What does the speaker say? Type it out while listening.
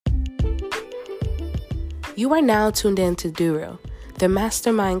You are now tuned in to Duru, the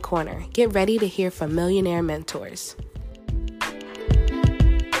Mastermind Corner. Get ready to hear from millionaire mentors.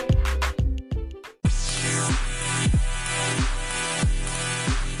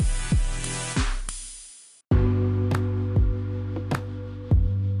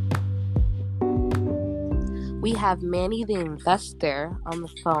 We have Manny the investor on the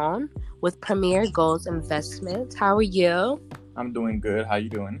phone with Premier Goals Investments. How are you? I'm doing good. How you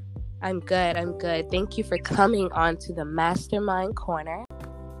doing? I'm good. Thank you for coming on to the Mastermind Corner.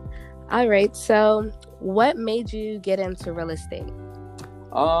 All right, so what made you get into real estate?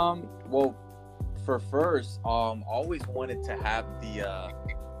 Well, for first, always wanted to have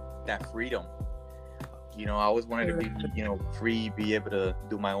that freedom. I always wanted to be, free, be able to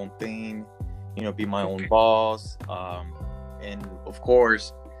do my own thing, be my own boss. And of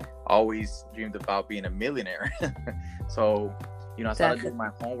course, always dreamed about being a millionaire. So, I started doing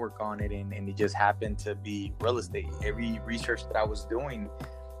my homework on it, and it just happened to be real estate. Every research that I was doing,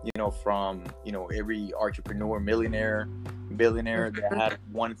 from, every entrepreneur, millionaire, billionaire, they had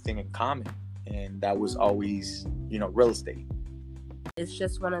one thing in common, and that was always, real estate. It's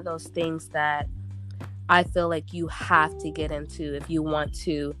just one of those things that I feel like you have to get into if you want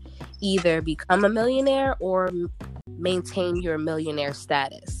to either become a millionaire or maintain your millionaire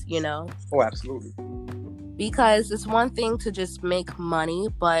status, Oh, absolutely. Because it's one thing to just make money,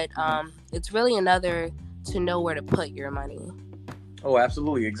 but it's really another to know where to put your money. Oh,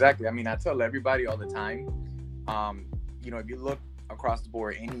 absolutely. Exactly. I mean, I tell everybody all the time, if you look across the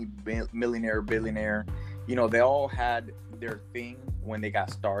board, any millionaire, billionaire, they all had their thing when they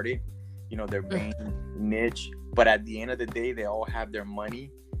got started, their main niche. But at the end of the day, they all have their money,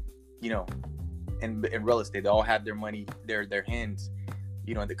 in real estate. They all have their money, their hands,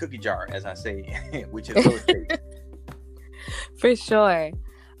 in the cookie jar, as I say, which is real estate. For sure.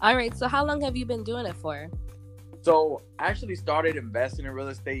 All right. So how long have you been doing it for? So I actually started investing in real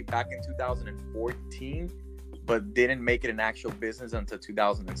estate back in 2014, but didn't make it an actual business until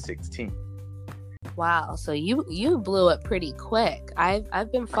 2016. Wow. So you blew up pretty quick.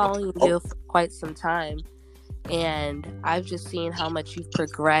 I've been following you for quite some time, and I've just seen how much you've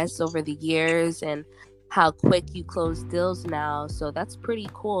progressed over the years and how quick you close deals now. So that's pretty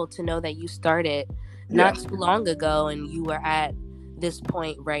cool to know that you started not too long ago and you are at this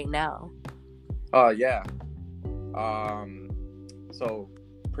point right now. Yeah. So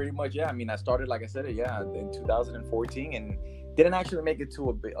pretty much, yeah. I mean, I started, like I said, in 2014 and didn't actually make it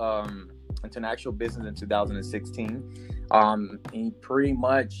to into an actual business in 2016. And pretty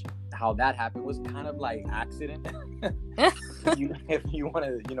much how that happened was kind of like accident. if you want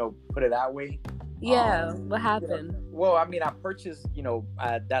to, put it that way. Yeah. What happened? Well, I mean, I purchased,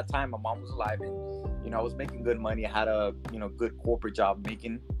 at that time my mom was alive, and, I was making good money. I had a, good corporate job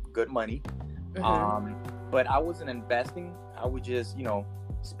making good money. But I wasn't investing. I was just,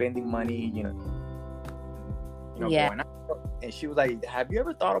 spending money, going out. And she was like, have you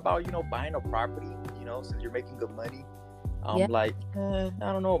ever thought about, buying a property, since you're making good money? I'm like, I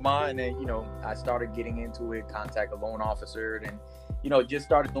don't know, Ma. And then, I started getting into it, contact a loan officer, and, just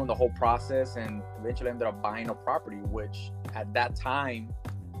started doing the whole process, and eventually ended up buying a property, which at that time,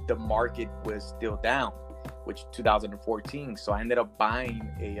 the market was still down, which 2014. So I ended up buying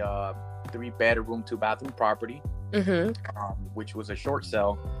a 3-bedroom, 2-bathroom property, which was a short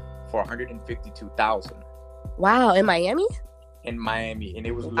sale for $152,000. Wow, in Miami? In Miami, and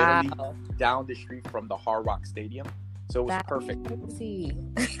it was literally down the street from the Hard Rock Stadium, so it was perfect.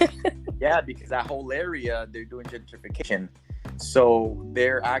 Yeah, because that whole area, they're doing gentrification, so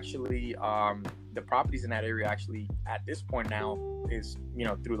they're actually the properties in that area actually at this point now is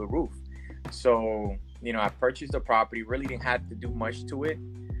through the roof. So I purchased the property, really didn't have to do much to it,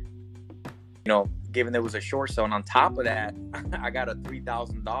 given there was a short sale, and on top of that, I got a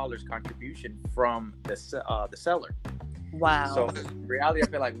 $3,000 contribution from the seller. Wow. So in reality, I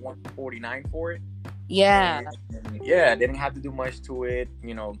paid like $149 for it. Yeah. And yeah, didn't have to do much to it.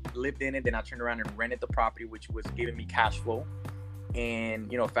 Lived in it. Then I turned around and rented the property, which was giving me cash flow. And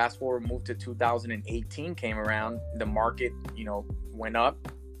fast forward, moved to 2018, came around. The market, went up,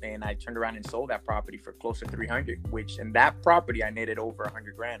 and I turned around and sold that property for close to $300. Which in that property, I netted over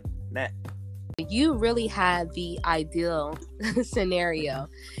 $100,000 net. You really had the ideal scenario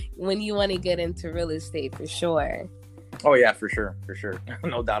when you want to get into real estate, for sure. Oh yeah, for sure.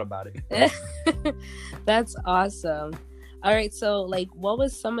 No doubt about it. That's awesome. All right, so what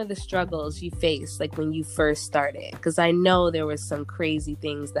was some of the struggles you faced when you first started? Because I know there was some crazy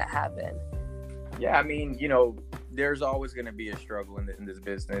things that happened. Yeah, I mean, there's always going to be a struggle in this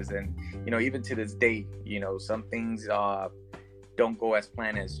business, and even to this day, some things don't go as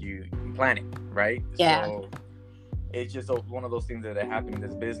planned as you plan it, right? Yeah. So it's just one of those things that happen in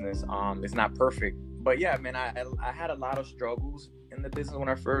this business. It's not perfect, but yeah, man, I had a lot of struggles in the business when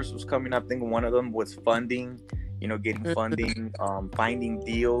I first was coming up. I think one of them was funding, getting funding, finding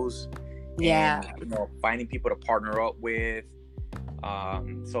deals, Yeah. and finding people to partner up with.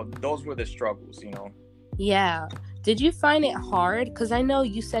 So those were the struggles. Yeah. Did you find it hard? Because I know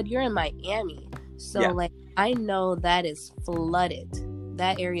you said you're in Miami. So, Yeah. like, I know that is flooded.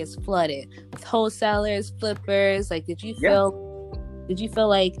 That area is flooded with wholesalers, flippers. Like, did you feel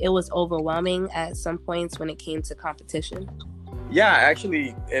like it was overwhelming at some points when it came to competition? Yeah,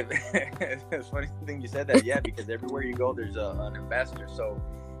 actually, it's funny thing you said that. Yeah, because everywhere you go, there's an investor. So,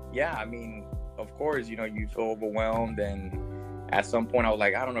 yeah, I mean, of course, you feel overwhelmed, and at some point, I was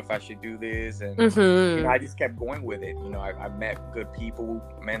like, I don't know if I should do this, and I just kept going with it. I met good people,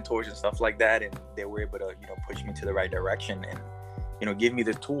 mentors, and stuff like that, and they were able to, push me to the right direction, and give me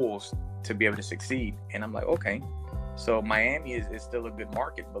the tools to be able to succeed. And I'm like, okay, so Miami is still a good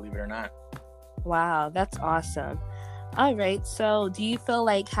market, believe it or not. Wow, that's awesome. All right, so do you feel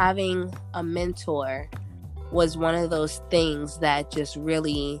like having a mentor was one of those things that just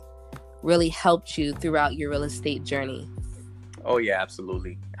really, really helped you throughout your real estate journey? Oh yeah,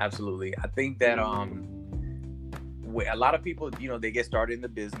 absolutely. I think that a lot of people, they get started in the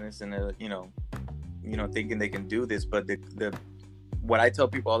business and thinking they can do this, but the what I tell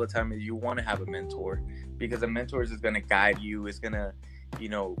people all the time is you want to have a mentor, because a mentor is going to guide you, is going to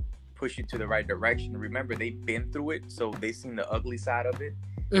push you to the right direction. Remember, they've been through it, so they've seen the ugly side of it.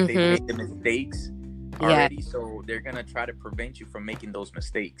 They've made the mistakes already, so they're going to try to prevent you from making those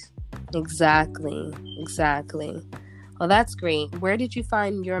mistakes. Exactly. Well, that's great. Where did you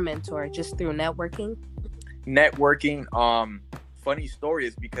find your mentor? Just through networking? Funny story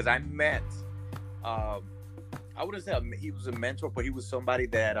is because I met, I wouldn't say he was a mentor, but he was somebody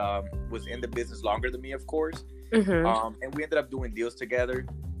that was in the business longer than me, of course. And we ended up doing deals together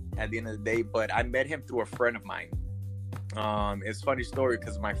at the end of the day. But I met him through a friend of mine. It's a funny story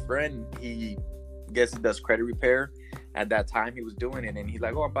because my friend, he does credit repair. At that time, he was doing it, and he's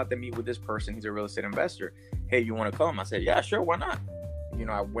like, "Oh, I'm about to meet with this person. He's a real estate investor. Hey, you want to come?" I said, "Yeah, sure. Why not?"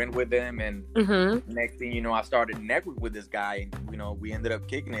 I went with them, and next thing I started networking with this guy, and we ended up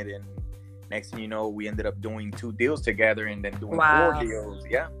kicking it, and next thing we ended up doing 2 deals together, and then doing 4 deals.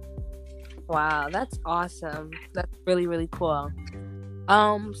 Yeah. Wow, that's awesome. That's really, really cool.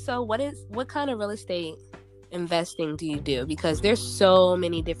 So what kind of real estate investing do you do? Because there's so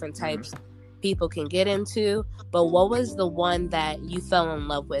many different types people can get into, but what was the one that you fell in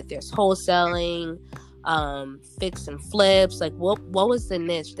love with? There's wholesaling, fix and flips. Like what was the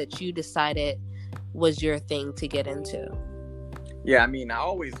niche that you decided was your thing to get into? Yeah, I mean, I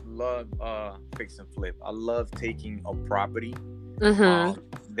always love fix and flip. I love taking a property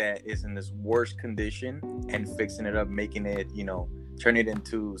that is in this worst condition and fixing it up, making it, turn it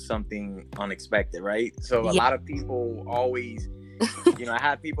into something unexpected, right? So a lot of people always I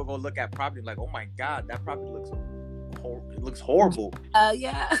had people go look at property like, oh my God, that property looks horrible.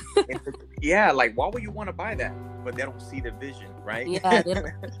 Yeah. Yeah, like why would you want to buy that? But they don't see the vision, right? Yeah,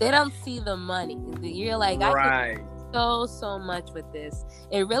 they don't see the money. You're like, I could so much with this.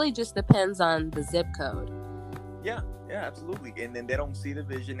 It really just depends on the zip code. Yeah, absolutely. And then they don't see the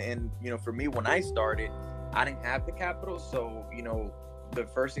vision. And for me, when I started, I didn't have the capital, so the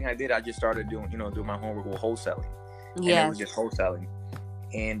first thing I did, I just started doing my homework with wholesaling. Yeah, it was just wholesaling,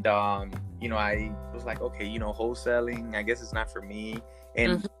 and I was like, okay, wholesaling, I guess it's not for me,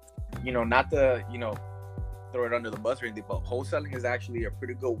 and not to throw it under the bus or anything, but wholesaling is actually a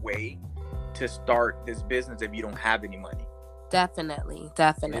pretty good way to start this business if you don't have any money. Definitely.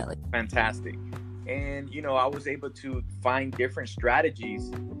 It's fantastic. And I was able to find different strategies,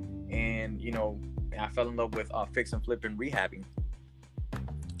 and I fell in love with fix and flip and rehabbing.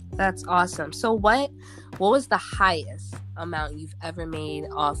 That's awesome. So what was the highest amount you've ever made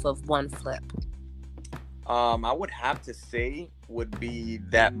off of one flip? I would have to say would be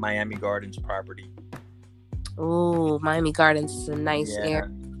that Miami Gardens property. Oh, Miami Gardens is a nice area.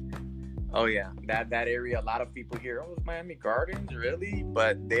 Oh yeah, that area. A lot of people hear, "Oh, it's Miami Gardens, really?"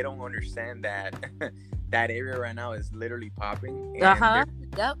 But they don't understand that that area right now is literally popping. And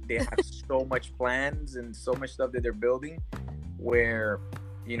Yep. They have so much plans and so much stuff that they're building, where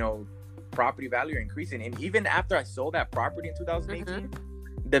property value are increasing. And even after I sold that property in 2018,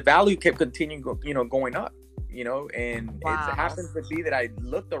 the value kept continuing, going up. And it happens to be that I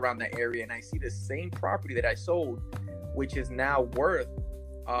looked around that area and I see the same property that I sold, which is now worth.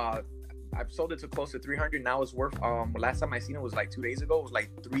 I've sold it to close to 300. Now it's worth. Last time I seen it was like 2 days ago. It was like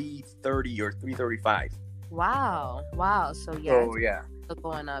 330 or 335. Wow. So yeah, So yeah. it's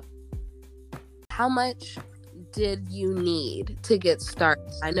going up. How much did you need to get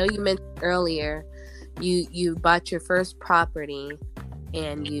started? I know you mentioned earlier you bought your first property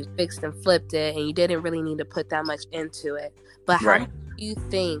and you fixed and flipped it, and you didn't really need to put that much into it. But how Right. much do you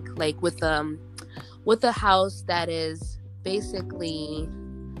think, like with a house that is basically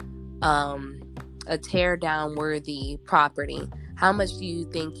a tear down worthy property, how much do you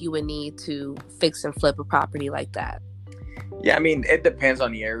think you would need to fix and flip a property like that? Yeah, I mean, it depends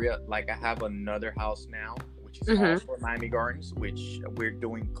on the area. Like, I have another house now, which is also in Miami Gardens, which we're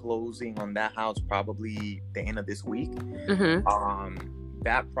doing closing on that house probably the end of this week.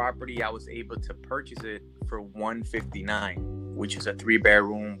 That property, I was able to purchase it for $159, which is a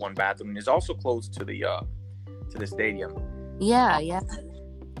 3-bedroom, 1-bathroom. It's also close to the stadium. Yeah.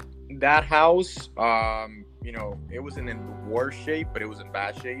 That house, it wasn't in worse shape, but it was in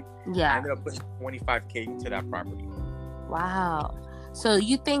bad shape. Yeah. I ended up putting $25K into that property. Wow. So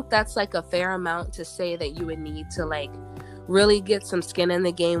you think that's like a fair amount to say that you would need to like really get some skin in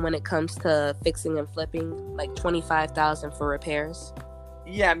the game when it comes to fixing and flipping, like $25,000 for repairs?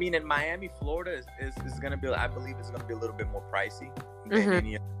 Yeah, I mean, in Miami, Florida is going to be, I believe it's going to be a little bit more pricey than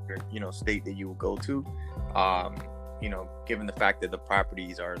any other, state that you would go to. Given the fact that the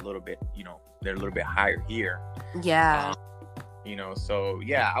properties are a little bit, they're a little bit higher here. Yeah. So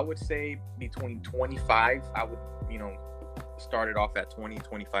yeah, I would say between 25, I would, start it off at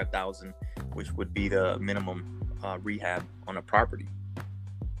 25,000, which would be the minimum rehab on a property.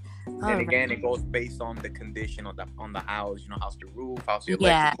 And again, it goes based on the condition of on the house. How's the roof? How's the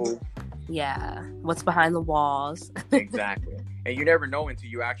electrical? Yeah. What's behind the walls? Exactly. And you never know until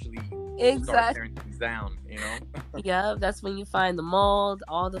you actually start tearing things down. Yeah, that's when you find the mold,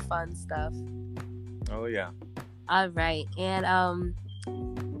 all the fun stuff. Oh yeah. All right. And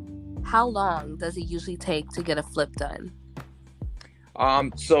how long does it usually take to get a flip done?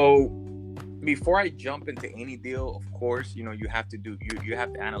 So before I jump into any deal, of course, you have to do you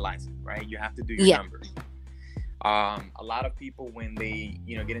have to analyze it, right? You have to do your numbers. A lot of people, when they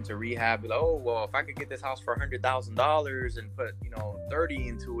get into rehab, like, oh well, if I could get this house for $100,000 and put 30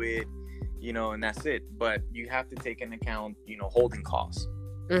 into it, and that's it. But you have to take into account holding costs.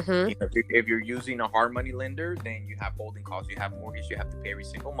 If you're using a hard money lender, then you have holding costs. You have mortgage you have to pay every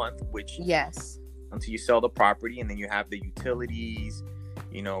single month, which until you sell the property, and then you have the utilities,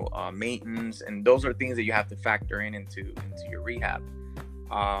 maintenance, and those are things that you have to factor into your rehab.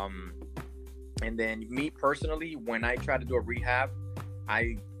 And then me personally, when I try to do a rehab,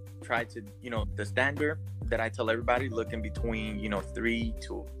 I try to, the standard that I tell everybody, look in between, 3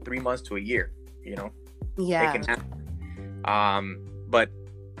 months to a year, Yeah. It can happen. But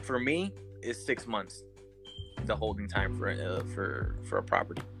for me, it's 6 months, the holding time for a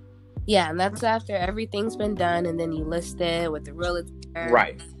property. Yeah, and that's after everything's been done, and then you list it with the realtor,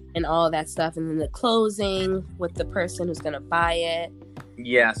 right, and all that stuff, and then the closing with the person who's gonna buy it.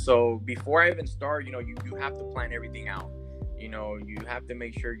 Yeah. So before I even start, you have to plan everything out. You have to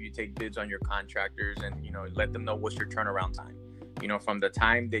make sure you take bids on your contractors, and let them know what's your turnaround time. From the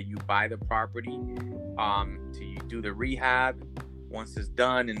time that you buy the property, to you do the rehab. Once it's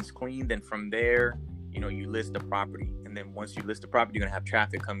done and it's clean, then from there, you list the property. And then once you list the property, you're going to have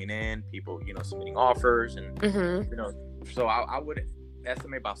traffic coming in, people, submitting offers. And, so I would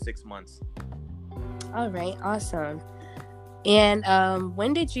estimate about 6 months. All right. Awesome. And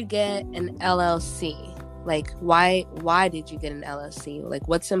when did you get an LLC? Like, why did you get an LLC? Like,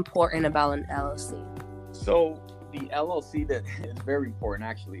 what's important about an LLC? So the LLC, that is very important.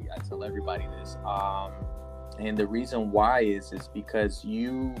 Actually, I tell everybody this. And the reason why is because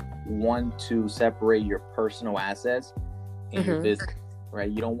you want to separate your personal assets and your business, right?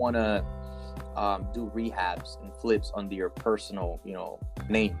 You don't want to do rehabs and flips under your personal,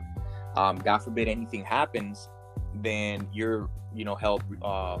 name. God forbid anything happens, then you're, held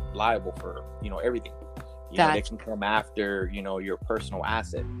liable for, everything. They can come after, your personal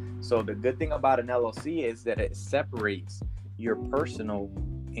asset. So the good thing about an LLC is that it separates your personal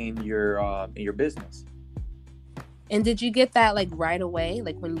and your business. And did you get that like right away,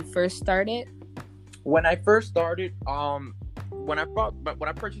 like when you first started? When I first started, when I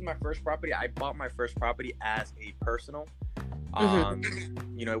purchased my first property, I bought my first property as a personal.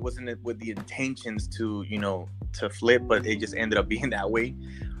 It wasn't with the intentions to flip, but it just ended up being that way.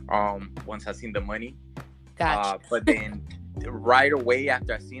 Once I seen the money. Gotcha. But then right away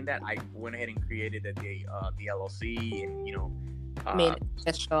after I seen that, I went ahead and created the LLC, and made it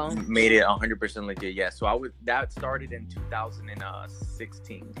official. Made it 100% legit. Yeah. So that started in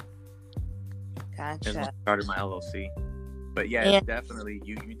 2016. Gotcha. Is when I started my LLC. But yeah, it's definitely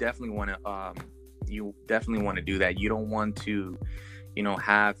you definitely want to you definitely want to do that. You don't want to,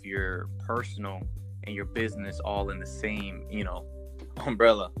 have your personal and your business all in the same,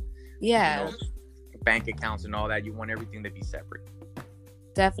 umbrella. Yeah. Bank accounts and all that. You want everything to be separate.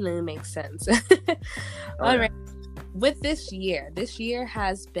 Definitely makes sense. All right. With this year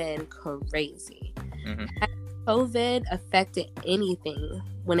has been crazy. Mm-hmm. Has COVID affected anything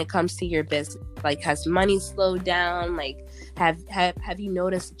when it comes to your business? Like, has money slowed down? Like, have you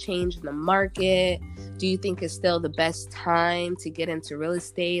noticed a change in the market? Do you think it's still the best time to get into real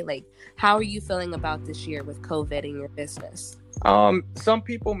estate? Like, how are you feeling about this year with COVID in your business? Some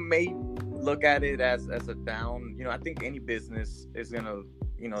people may look at it as a down. I think any business is gonna,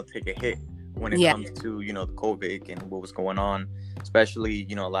 take a hit when it comes to, the COVID and what was going on. Especially,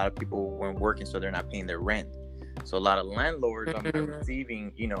 a lot of people weren't working, so they're not paying their rent. So a lot of landlords are not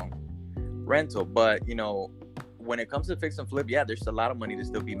receiving, rental. But, when it comes to fix and flip, there's a lot of money to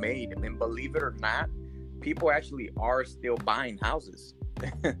still be made. And then, believe it or not, people actually are still buying houses.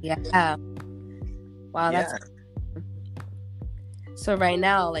 Yeah. Wow, that's... So right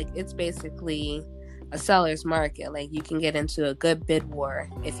now, like, it's basically a seller's market. Like, you can get into a good bid war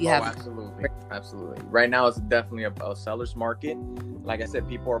if you have... Absolutely. Right now, it's definitely a seller's market. Like I said,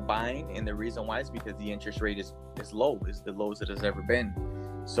 people are buying, and the reason why is because the interest rate is low. It's the lowest it has ever been.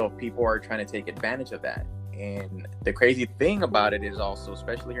 So people are trying to take advantage of that. And the crazy thing about it is also,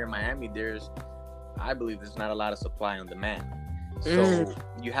 especially here in Miami, I believe there's not a lot of supply on demand. So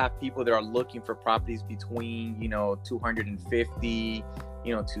you have people that are looking for properties between, 250,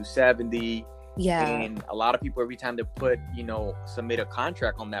 270. Yeah. And a lot of people, every time they submit a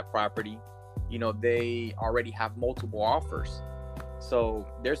contract on that property, they already have multiple offers. So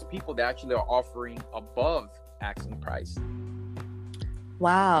there's people that actually are offering above asking price.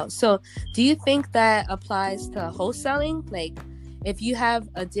 Wow. So do you think that applies to wholesaling? Like, if you have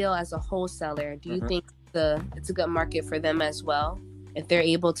a deal as a wholesaler, do you think it's a good market for them as well? If they're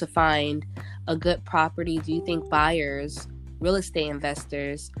able to find a good property, do you think buyers, real estate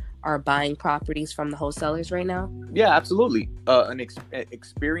investors, are buying properties from the wholesalers right now? Yeah, absolutely. An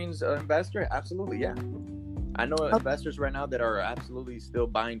experienced investor, absolutely, yeah. I know investors right now that are absolutely still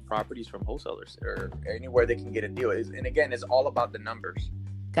buying properties from wholesalers or anywhere they can get a deal. And again, it's all about the numbers.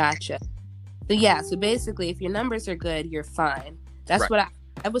 Gotcha. So basically, if your numbers are good, you're fine. That's what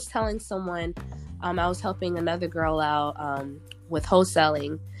I was telling someone. I was helping another girl out with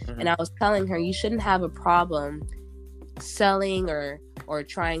wholesaling, and I was telling her you shouldn't have a problem selling or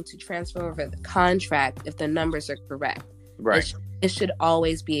trying to transfer over the contract if the numbers are correct. Right. It should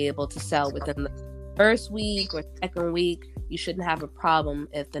always be able to sell within the first week or second week. You shouldn't have a problem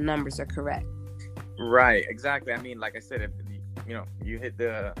if the numbers are correct. Right. Exactly. I mean, like I said, if you hit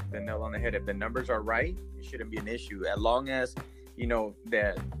the nail on the head. If the numbers are right, it shouldn't be an issue. As long as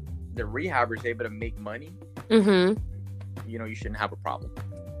that the rehabber is able to make money, you shouldn't have a problem.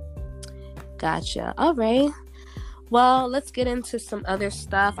 Gotcha. All right. Well, let's get into some other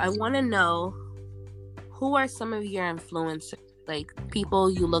stuff. I want to know, who are some of your influencers, like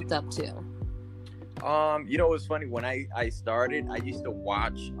people you looked up to? It was funny when I started. I used to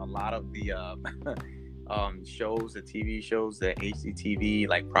watch a lot of the shows, the TV shows, the HGTV,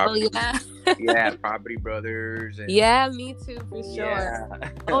 like Property. Oh yeah. Property Brothers. And, yeah, me too, for sure.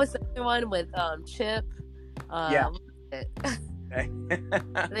 Yeah. It's the one with Chip.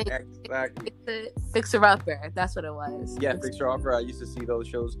 Exactly. Fixer Upper. That's what it was. Yeah, Fixer Upper. I used to see those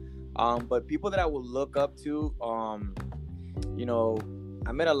shows. But people that I would look up to,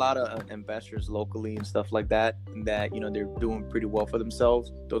 I met a lot of investors locally and stuff like that, they're doing pretty well for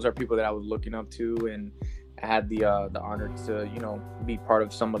themselves. Those are people that I was looking up to, and I had the honor to, be part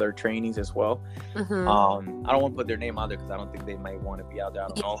of some of their trainings as well. I don't want to put their name out there because I don't think they might want to be out there. I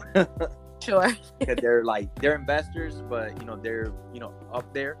don't know. Sure. Because they're investors, but they're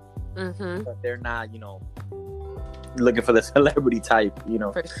up there, but they're not looking for the celebrity type.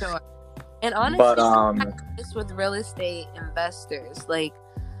 For sure. And honestly, just with real estate investors, like,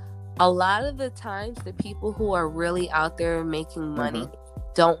 a lot of the times the people who are really out there making money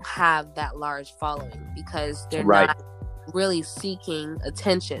don't have that large following because they're not really seeking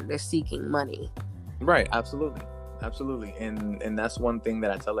attention. They're seeking money. Right. Absolutely. And that's one thing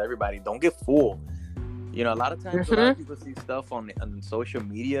that I tell everybody: don't get fooled. A lot of times a lot of people see stuff on social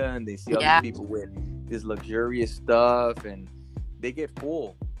media, and they see other people with this luxurious stuff, and they get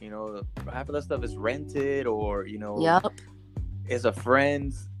fooled. Half of that stuff is rented, or is a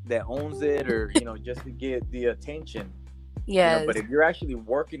friend that owns it, or just to get the attention. Yeah. But if you're actually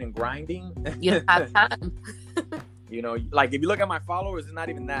working and grinding, you don't have time. Like, if you look at my followers, it's not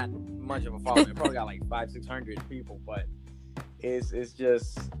even that much of a following. I probably got like 500-600 people, but it's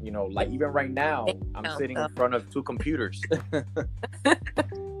just, you know, like even right now, I'm sitting in front of two computers.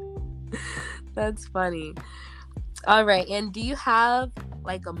 That's funny. All right. And do you have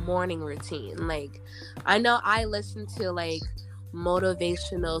like a morning routine? Like, I know I listen to like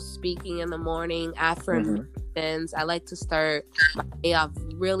motivational speaking in the morning, affirmations. I like to start my day off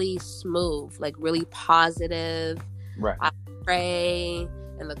really smooth, like really positive. Right. I pray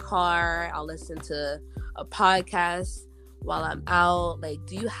in the car. I'll listen to a podcast while I'm out. Like,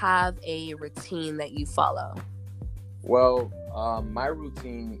 do you have a routine that you follow? Well, my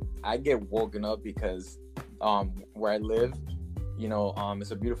routine, I get woken up because where I live, you know,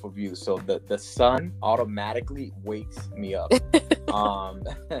 it's a beautiful view. So the sun automatically wakes me up.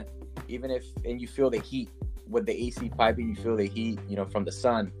 Even if, and you feel the heat with the AC piping, you feel the heat, you know, from the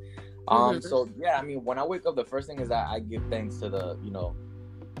sun. So yeah, I mean, when I wake up, the first thing is I give thanks to the, you know,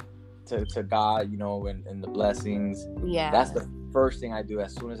 to God, you know, and the blessings. Yeah. That's the first thing I do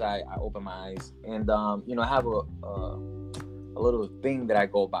as soon as I open my eyes. And, you know, I have a little thing that I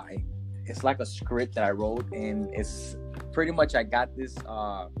go by. It's like a script that I wrote, and it's pretty much, I got this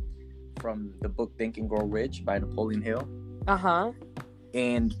from the book Think and Grow Rich by Napoleon Hill.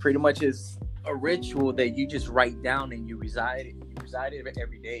 And pretty much it's a ritual that you just write down, and you reside it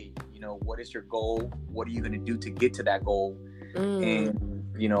every day. You know, what is your goal? What are you going to do to get to that goal? And,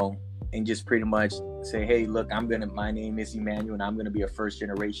 you know, and just pretty much say, hey, look, my name is Emmanuel, and I'm going to be a first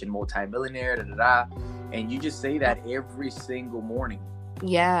generation multimillionaire, and you just say that every single morning.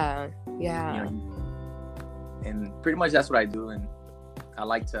 Yeah. You know, and pretty much that's what I do. And I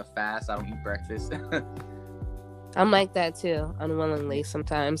like to fast. I don't eat breakfast. I'm like that too, unwillingly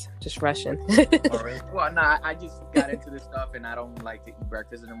sometimes, just rushing. All right. Well, no, I just got into this stuff, and I don't like to eat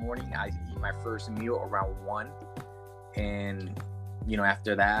breakfast in the morning. I eat my first meal around 1, and you know,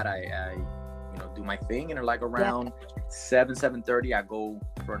 after that, I you know, do my thing, and like around 7:30, I go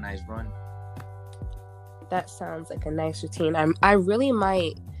for a nice run. That sounds like a nice routine. I really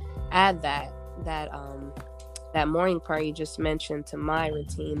might add that morning part you just mentioned to my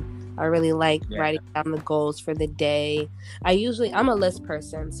routine. I really like writing down the goals for the day. I'm a list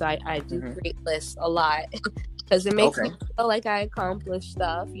person, so I do create lists a lot because it makes me feel like I accomplished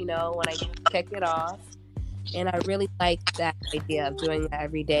stuff, you know, when I check it off. And I really like that idea of doing that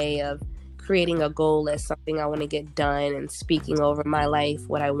every day, of creating a goal list, something I want to get done, and speaking over my life,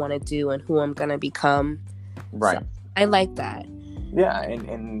 what I want to do and who I'm going to become. Right. So I like that. Yeah,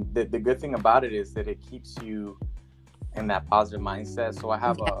 and the good thing about it is that it keeps you in that positive mindset. So I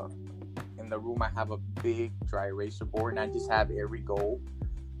have in the room, I have a big dry eraser board, and I just have every goal,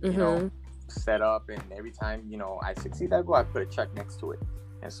 you know, set up. And every time, you know, I succeed that goal, I put a check next to it,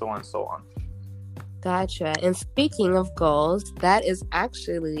 and so on and so on. Gotcha. And speaking of goals, that is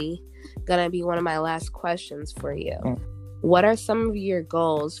actually going to be one of my last questions for you. What are some of your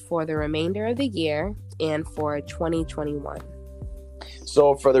goals for the remainder of the year and for 2021?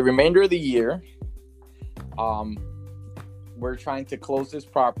 So for the remainder of the year, we're trying to close this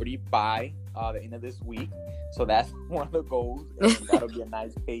property by the end of this week. So that's one of the goals, and that'll be a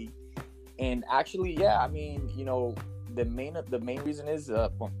nice pay. And actually, yeah, I mean, you know, the main reason is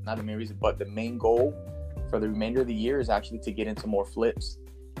well, not the main reason, but the main goal for the remainder of the year is actually to get into more flips.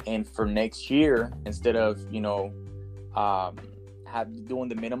 And for next year, instead of, you know, doing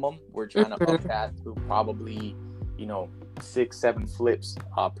the minimum, we're trying to up that to probably, you know, 6-7 flips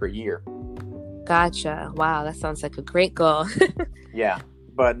per year. Gotcha. Wow, that sounds like a great goal. Yeah,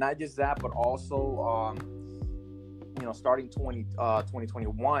 but not just that, but also you know, starting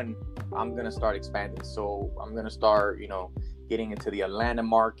 2021, I'm gonna start expanding. So I'm gonna start, you know, getting into the Atlanta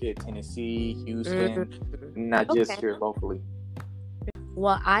market, Tennessee, Houston, not just here locally.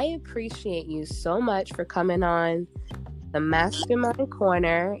 Well, I appreciate you so much for coming on the Mastermind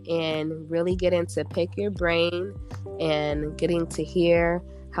Corner and really getting to pick your brain and getting to hear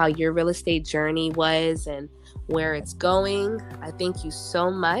how your real estate journey was and where it's going. I thank you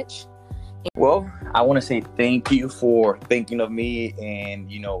so much. Well, I want to say thank you for thinking of me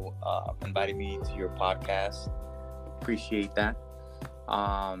and, you know, inviting me to your podcast. Appreciate that.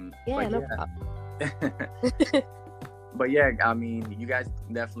 No problem. But yeah, I mean, you guys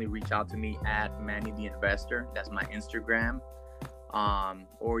definitely reach out to me at Manny the Investor. That's my Instagram.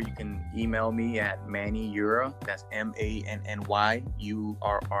 Or you can email me at Manny Urra. That's MANNYURRA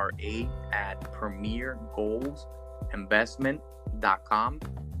at premiergoldsinvestment.com.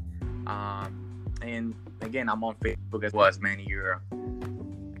 And again, I'm on Facebook as well as Manny Urra.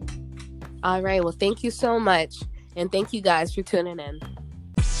 All right. Well, thank you so much. And thank you guys for tuning in.